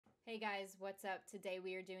Hey guys, what's up? Today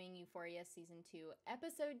we are doing Euphoria Season 2,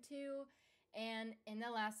 Episode 2. And in the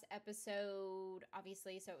last episode,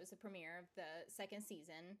 obviously, so it was the premiere of the second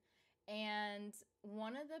season. And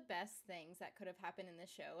one of the best things that could have happened in the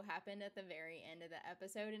show happened at the very end of the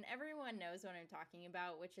episode. And everyone knows what I'm talking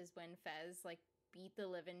about, which is when Fez, beat the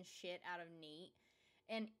living shit out of Nate.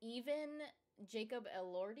 And even Jacob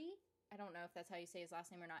Elordi, I don't know if that's how you say his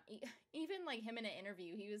last name or not. Even him in an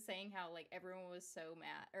interview, he was saying how everyone was so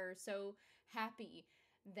mad or so happy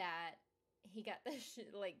that he got the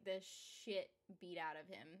shit beat out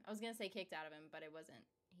of him. I was gonna say kicked out of him, but it wasn't.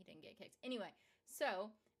 He didn't get kicked. Anyway,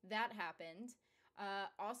 so that happened.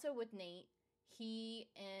 Also with Nate, he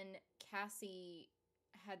and Cassie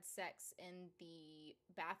had sex in the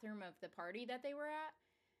bathroom of the party that they were at.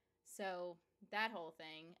 So that whole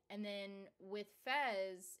thing. And then with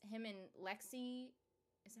Fez, him and Lexi,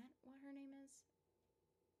 is that what her name is?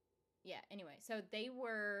 Yeah, anyway. So they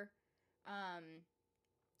were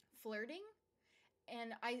flirting.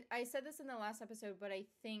 And I said this in the last episode, but I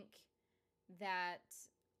think that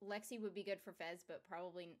Lexi would be good for Fez, but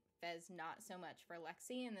probably Fez not so much for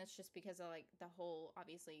Lexi. And that's just because of the whole,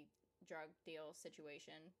 obviously, drug deal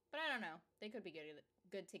situation. But I don't know. They could be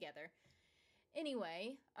good together.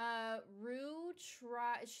 Anyway, Rue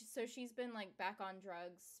so she's been, back on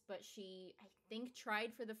drugs, but she, I think,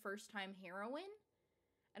 tried for the first time heroin.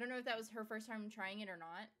 I don't know if that was her first time trying it or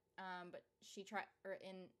not, but she tried,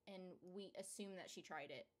 and we assume that she tried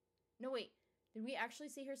it. No, wait, did we actually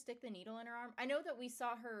see her stick the needle in her arm? I know that we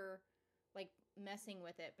saw her, messing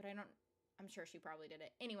with it, but I'm sure she probably did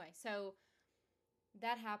it. Anyway, so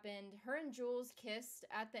that happened. Her and Jules kissed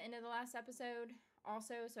at the end of the last episode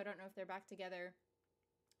also, so I don't know if they're back together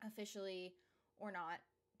officially or not,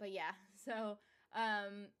 but yeah. So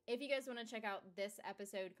if you guys want to check out this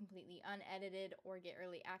episode completely unedited or get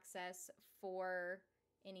early access for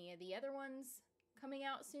any of the other ones coming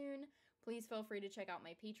out soon, please feel free to check out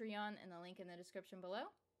my Patreon and the link in the description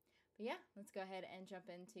below. But yeah, let's go ahead and jump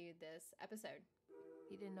into this episode.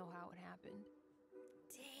 He didn't know how it happened.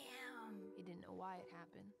 Damn. He didn't know why it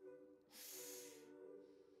happened.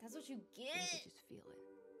 That's what you He get. could just feel it.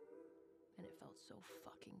 And it felt so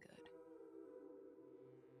fucking good.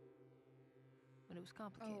 But it was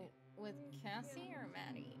complicated. Oh, with Cassie or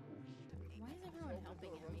Maddie? Why is everyone helping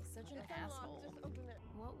him? He's such an asshole.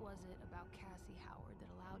 What was it about Cassie Howard that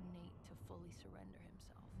allowed Nate to fully surrender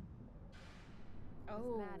himself?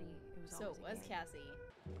 Oh, With Maddie, it was so always it a was game. Cassie.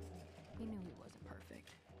 He knew he wasn't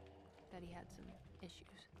perfect. That he had some issues.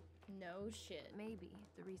 No shit. Maybe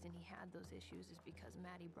the reason he had those issues is because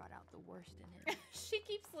Maddie brought out the worst in him. She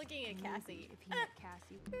keeps looking at Cassie. If he met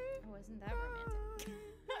Cassie... Oh, isn't that romantic?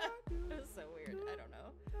 It was so weird. I don't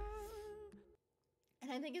know.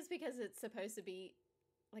 And I think it's because it's supposed to be...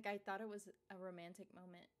 I thought it was a romantic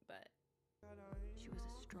moment, but... She was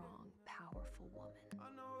a strong, powerful woman.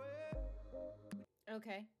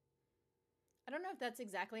 Okay. I don't know if that's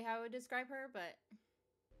exactly how I would describe her, but...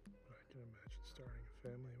 I can imagine starting a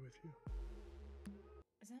family with you.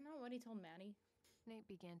 Is that not what he told Maddie? Nate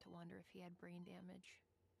began to wonder if he had brain damage.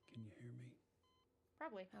 Can you hear me?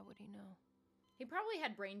 Probably. How would he know? He probably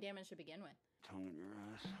had brain damage to begin with. Tongue in your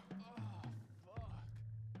ass.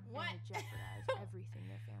 What? And it jeopardized everything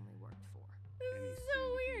their family worked for. This is so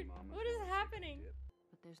weird. What is happening?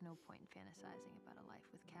 But there's no point in fantasizing about a life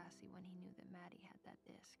with Cassie when he knew that Maddie had that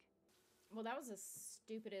disc. Well, that was the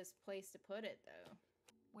stupidest place to put it, though.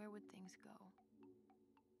 Where would things go?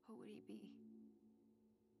 Who would he be?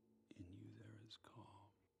 In you there is calm.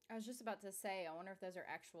 I was just about to say, I wonder if those are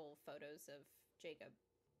actual photos of Jacob.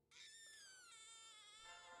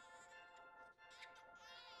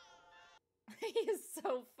 He is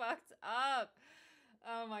so fucked up.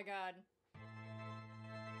 Oh my god.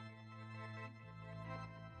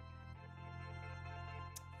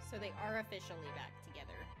 So they are officially back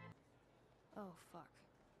together. Oh, fuck.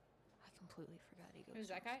 I completely forgot he goes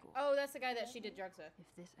Who's that to guy? school. Oh, that's the guy that she did drugs with.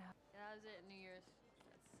 If this app... That was it, New Year's.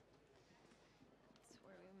 That's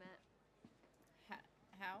where we met.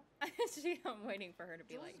 How? I'm waiting for her to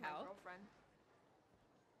be Jules like, is my how? girlfriend.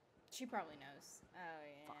 She probably knows. Oh,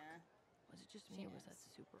 yeah. Fuck. Was it just She me or was that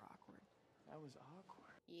knows. super awkward? That was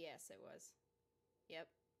awkward. Yes, it was. Yep.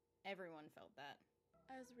 Everyone felt that.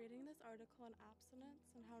 I was reading this article on abstinence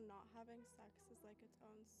and how not having sex is its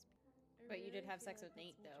own sport. But you did have sex with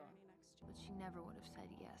Nate, though. But she never would have said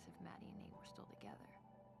yes if Maddie and Nate were still together.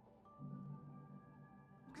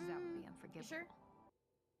 Because that would be unforgivable. Sure.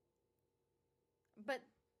 But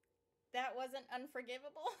that wasn't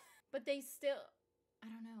unforgivable. But they still...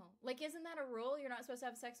 I don't know. Isn't that a rule? You're not supposed to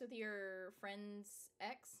have sex with your friend's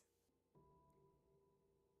ex?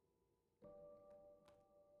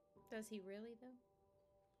 Does he really, though?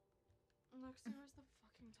 Lexi, where's the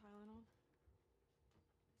fucking Tylenol?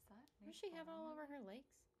 What does she have all over her legs?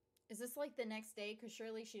 Is this like the next day? Because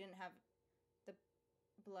surely she didn't have the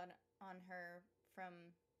blood on her from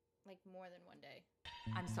like more than one day.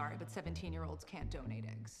 I'm sorry, but 17-year-olds can't donate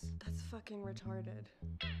eggs. That's fucking retarded.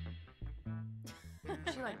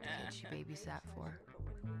 She liked the kid she babysat for. But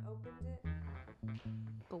when he opened it,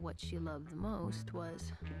 But what she loved the most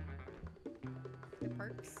was The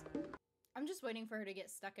perks. I'm just waiting for her to get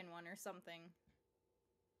stuck in one or something.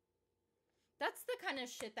 That's the kind of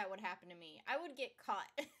shit that would happen to me. I would get caught.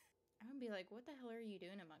 I would be like, what the hell are you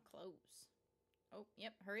doing in my clothes? Oh,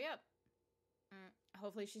 yep, hurry up.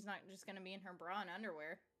 Hopefully she's not just gonna be in her bra and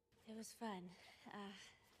underwear. It was fun.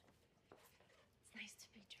 It's nice to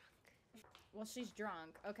be drunk. Well, she's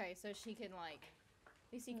drunk. Okay, so she can like,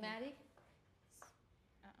 at least you can. Maddie?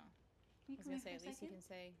 Uh-oh. I was gonna say, at least you can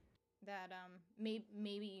say that,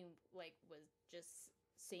 maybe you, like, was just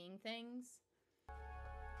seeing things.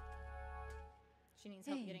 She needs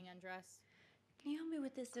help Hey. getting undressed. Can you help me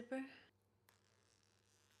with this zipper?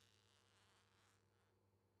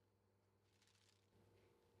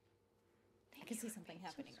 I can see something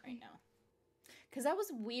happening right now. Because that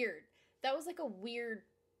was weird. That was like a weird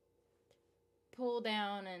pull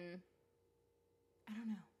down and I don't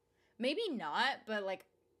know. Maybe not, but like,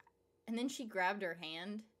 and then she grabbed her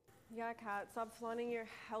hand. yeah, Kat, stop flaunting your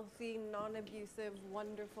healthy, non-abusive,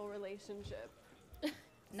 wonderful relationship.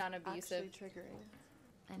 Non-abusive. Actually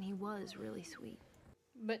triggering. and he was really sweet.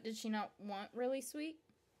 But did she not want really sweet?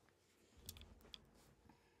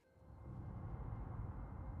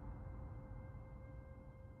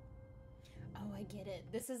 Oh, I get it.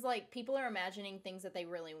 This is like people are imagining things that they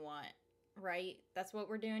really want, right? That's what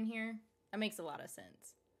we're doing here. That makes a lot of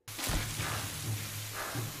sense.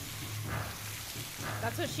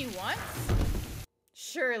 That's what she wants?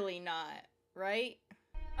 Surely not, right?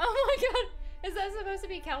 Oh my god. Is that supposed to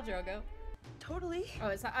be Khal Drogo? Totally. Oh,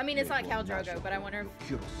 it's not. I mean, it's not Khal Drogo, but I wonder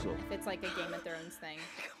if it's like a Game of Thrones thing.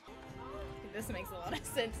 This makes a lot of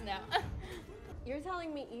sense now. You're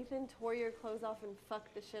telling me Ethan tore your clothes off and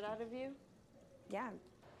fucked the shit out of you? Yeah.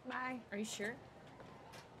 Bye. Are you sure?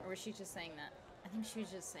 Or was she just saying that? I think she was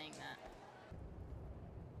just saying that.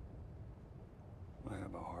 I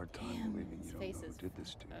have a hard time Damn, believing his you don't face know is who did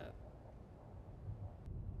this to you.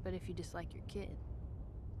 But if you dislike your kid,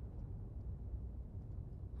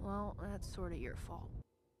 well, that's sort of your fault.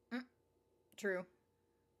 True.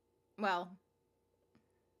 Well,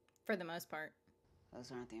 for the most part.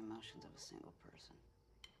 Those aren't the emotions of a single person.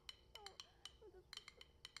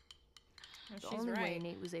 Well, The she's only way right.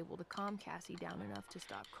 Nate was able to calm Cassie down enough to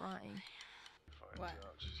stop crying Finds What?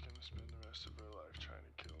 out she's gonna spend the rest of her life trying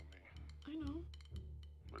to kill me. I know.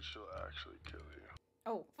 But she'll actually kill you.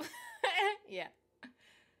 Oh. Yeah.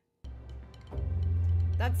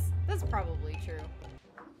 That's probably true.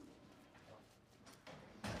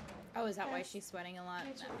 Oh, is that why she's sweating a lot?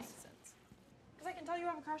 That makes sense. Because I can tell you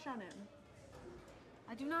have a crush on him.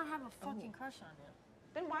 I do not have a fucking crush on him.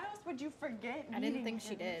 Then why else would you forget I didn't meeting think she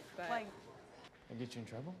him? did, but Like, I get you in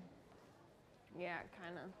trouble? Yeah,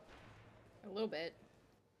 kind of. a little bit.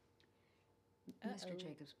 Mr. Uh-oh.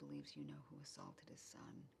 Jacobs believes you know who assaulted his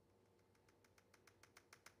son.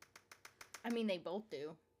 I mean, they both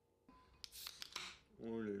do.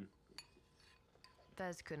 Morning.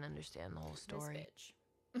 Fez couldn't understand the whole This story.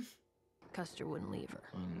 bitch. Custer wouldn't leave her.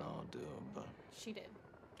 No, dude, but She did.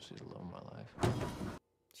 she's the love of my life.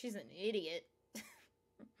 She's an idiot.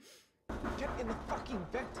 Get in the fucking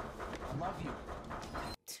vent! I love you.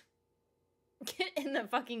 Get in the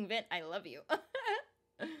fucking vent. I love you.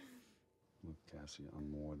 Look, Cassie, I'm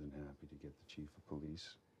more than happy to get the chief of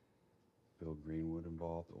police, Bill Greenwood,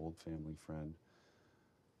 involved, old family friend.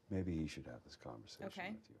 Maybe he should have this conversation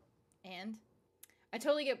Okay. with you. And I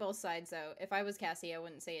totally get both sides, though. If I was Cassie, I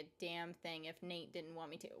wouldn't say a damn thing if Nate didn't want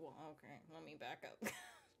me to. Well, okay, let me back up.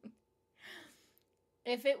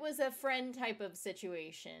 If it was a friend type of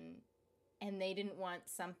situation and they didn't want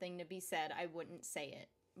something to be said, I wouldn't say it.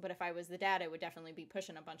 But if I was the dad, I would definitely be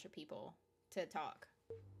pushing a bunch of people to talk.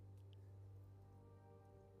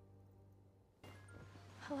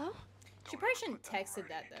 Hello? She probably shouldn't have texted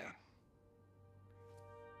that, though.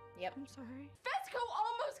 Yep. I'm sorry. Fesco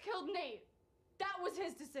almost killed Nate. That was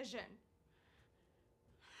his decision.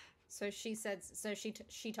 So she said, so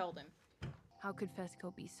she told him. How could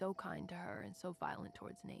Fesco be so kind to her and so violent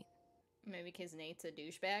towards Nate? Maybe because Nate's a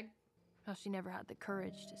douchebag. How she never had the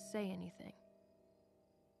courage to say anything.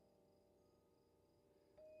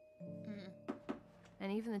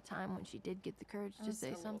 And even the time when she did get the courage That to was say a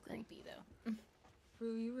little something. creepy, though.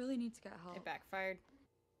 Rue, you really need to get help. It backfired.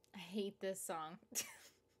 I hate this song.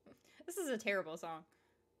 is a terrible song.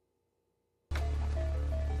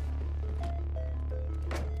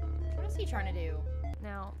 What is he trying to do?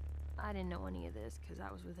 Now, I didn't know any of this because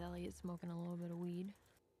I was with Elliot smoking a little bit of weed.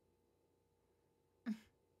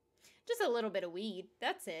 Just a little bit of weed.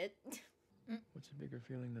 That's it. What's a bigger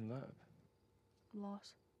feeling than love?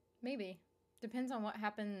 Loss. Maybe. Depends on what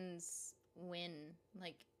happens when,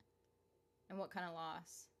 like, and what kind of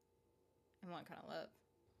loss and what kind of love.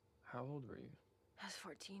 How old were you? I was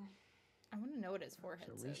 14. I want to know what his forehead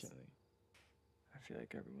So says. recently. I feel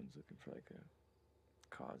like everyone's looking for like a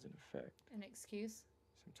cause and effect. An excuse?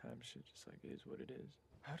 Sometimes shit just like is what it is.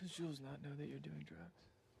 How does Jules not know that you're doing drugs?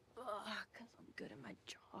 Ugh, because I'm good at my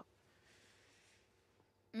job.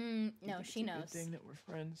 No, It's she a knows. Good thing that we're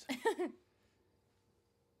friends.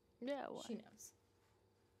 Yeah, why? She knows.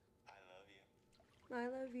 I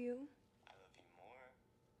love you.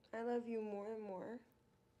 I love you more and more.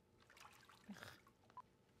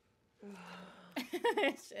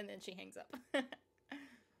 And then she hangs up.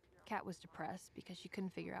 Kat was depressed because she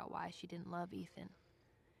couldn't figure out why she didn't love Ethan.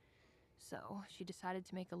 So she decided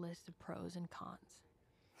to make a list of pros and cons.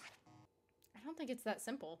 I don't think it's that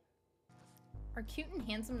simple. Are cute and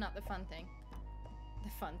handsome not the fun thing?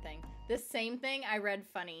 The fun thing. The same thing I read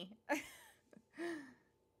funny.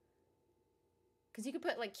 Because you could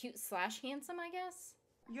put like cute / handsome, I guess.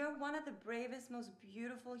 You're one of the bravest, most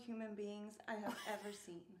beautiful human beings I have ever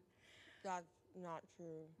seen. That's not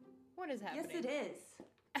true. What is happening? Yes, it is.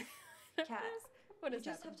 Kat, What you is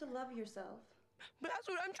just happening? have to love yourself. But that's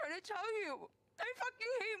what I'm trying to tell you. I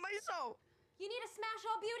fucking hate myself. You need to smash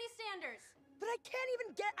all beauty standards. But I can't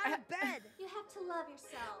even get out of bed. You have to love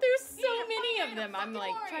yourself. There's so many of them. I'm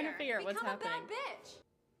like trying to figure out what's Become a happening. bad bitch.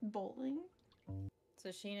 Bowling?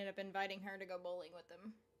 So she ended up inviting her to go bowling with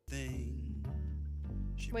them.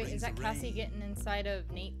 She Wait, is brings that the Cassie rain. getting inside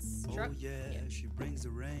of Nate's truck? Oh yeah, she brings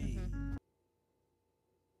the rain.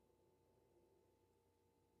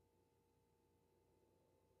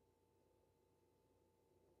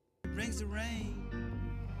 Brings the rain.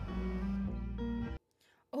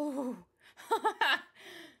 Oh,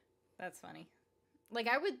 that's funny. Like,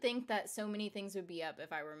 I would think that so many things would be up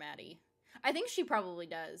if I were Maddie. I think she probably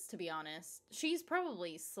does, to be honest. She's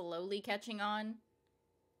probably slowly catching on.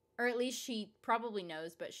 Or at least she probably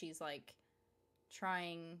knows, but she's, like,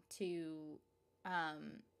 trying to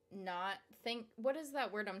not think... What is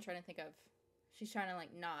that word I'm trying to think of? She's trying to,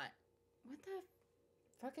 like, not... What the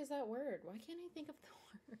fuck is that word? Why can't I think of the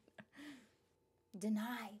word?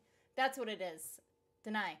 Deny. That's what it is.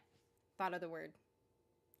 Deny. Thought of the word.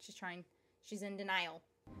 She's in denial.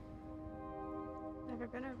 Never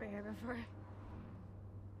been over here before.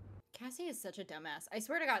 Cassie is such a dumbass. I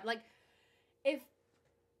swear to God, like, if,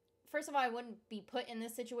 first of all, I wouldn't be put in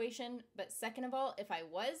this situation, but second of all, if I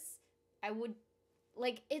was, I would,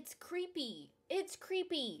 like, it's creepy. It's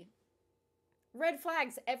creepy. Red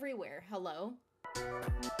flags everywhere. Hello?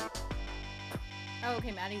 Oh,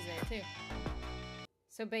 okay, Maddie's there, too.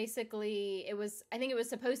 So basically, I think it was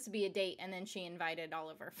supposed to be a date, and then she invited all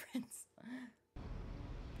of her friends.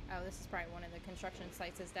 Oh, this is probably one of the construction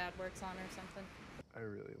sites his dad works on or something. I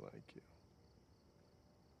really like you.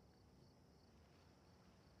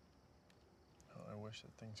 Oh, I wish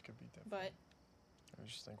that things could be different. But I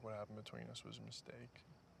just think what happened between us was a mistake.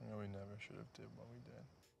 You know, we never should have did what we did.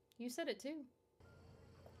 you said it too.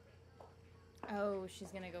 Oh,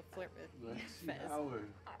 she's gonna go flirt with Fez. Howard,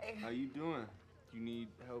 how you doing? You need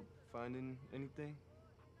help finding anything?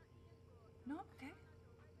 No, okay.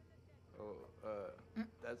 Oh,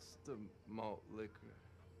 that's the malt liquor.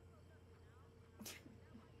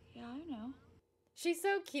 Yeah, I know. She's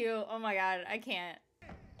so cute. Oh my God, I can't.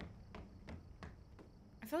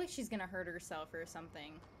 I feel like she's gonna hurt herself or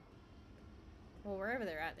something. Well, wherever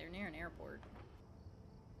they're at, they're near an airport.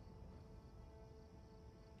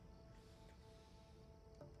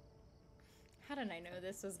 How did I know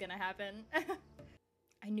this was gonna happen?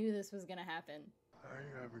 I knew this was gonna happen. How are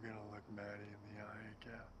you ever gonna look Maddie in the eye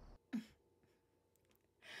again?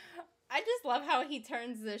 I just love how he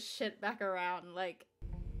turns this shit back around. Like,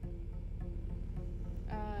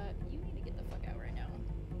 you need to get the fuck out right now.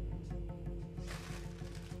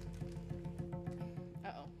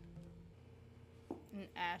 Uh-oh. And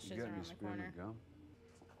Ash You is got any around the spearmint corner. gum?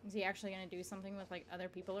 Is he actually gonna do something with, like, other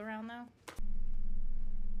people around, though?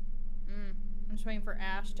 I'm just waiting for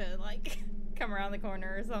Ash to, like, come around the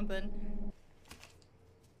corner or something.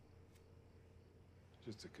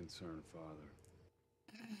 Just a concerned father.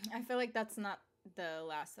 I feel like that's not the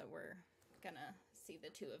last that we're gonna see the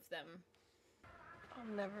two of them.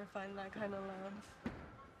 I'll never find that kind of love.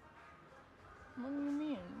 What do you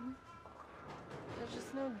mean? There's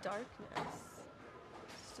just no darkness.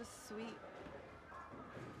 It's just sweet.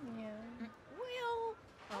 Yeah. Well,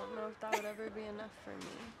 I don't know if that would ever be enough for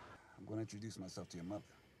me. I'm going to introduce myself to your mother.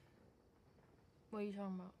 What are you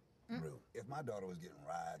talking about? Rue, if my daughter was getting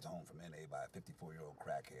rides home from NA by a 54-year-old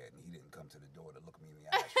crackhead and he didn't come to the door to look me in the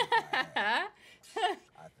eye, shake my hand,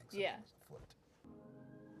 I think something was afoot.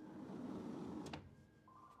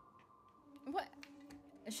 What?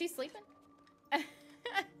 Is she sleeping? How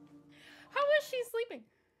is she sleeping?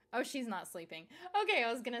 Oh, she's not sleeping. Okay,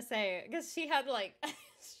 I was gonna say, because she had like...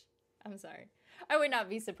 I'm sorry. I would not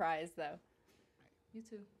be surprised, though. You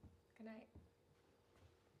too. Good night.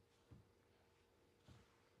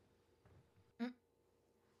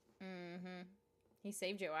 Mm-hmm. He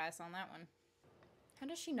saved your ass on that one. How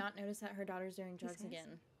does she not notice that her daughter's doing drugs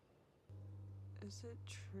again? Is it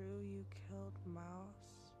true you killed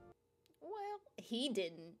Mouse? Well, he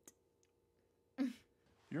didn't.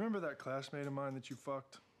 You remember that classmate of mine that you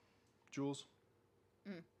fucked? Jules?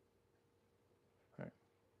 Right.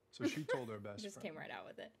 So she told her best Just friend. came right out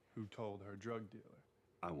with it. Who told her drug dealer.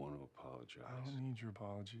 I want to apologize. I don't need your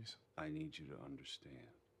apologies. I need you to understand.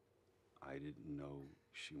 I didn't know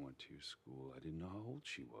she went to your school. I didn't know how old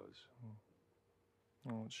she was.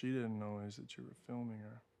 Well, what she didn't know is that you were filming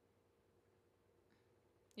her.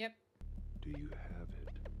 Yep. Do you have it?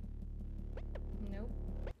 Nope.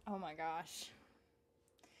 Oh my gosh.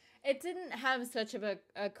 It didn't have such of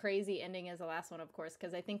a crazy ending as the last one, of course,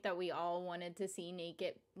 because I think that we all wanted to see Nate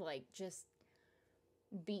get, like, just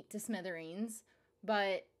beat to smithereens.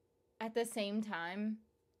 But at the same time,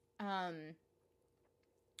 I'm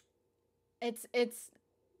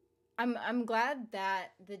glad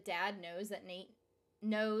that the dad knows that Nate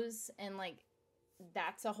knows, and, like,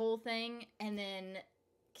 that's a whole thing. And then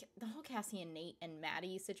the whole Cassie and Nate and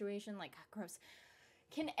Maddie situation, like, gross.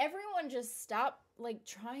 Can everyone just stop, like,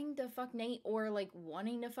 trying to fuck Nate or, like,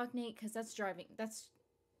 wanting to fuck Nate? Because that's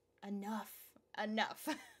enough. Enough.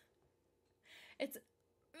 It's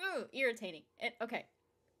irritating. Okay.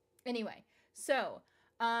 Anyway, so,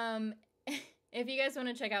 if you guys want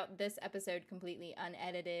to check out this episode completely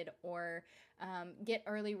unedited or get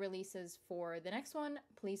early releases for the next one,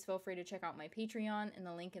 please feel free to check out my Patreon in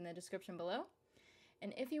the link in the description below.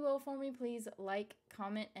 And if you will for me, please like,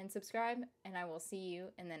 comment, and subscribe, and I will see you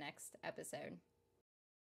in the next episode.